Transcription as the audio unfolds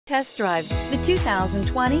test drive the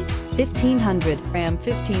 2020 1500. Ram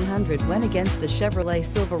 1500 went against the Chevrolet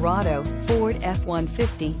Silverado, Ford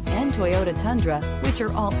F-150, and Toyota Tundra, which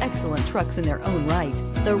are all excellent trucks in their own right.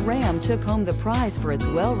 The Ram took home the prize for its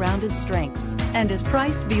well-rounded strengths and is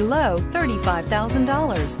priced below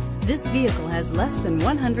 $35,000. This vehicle has less than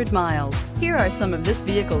 100 miles. Here are some of this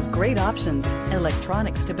vehicle's great options: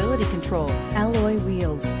 electronic stability control, alloy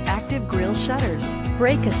wheels, active grille shutters,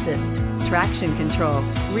 brake assist, traction control,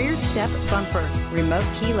 rear step bumper, remote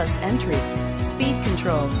keyless entry, speed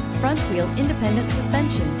control, front wheel independent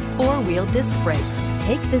suspension, four-wheel disc brakes.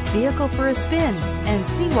 Take this vehicle for a spin and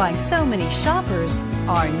see why so many shoppers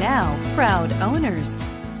are now proud owners.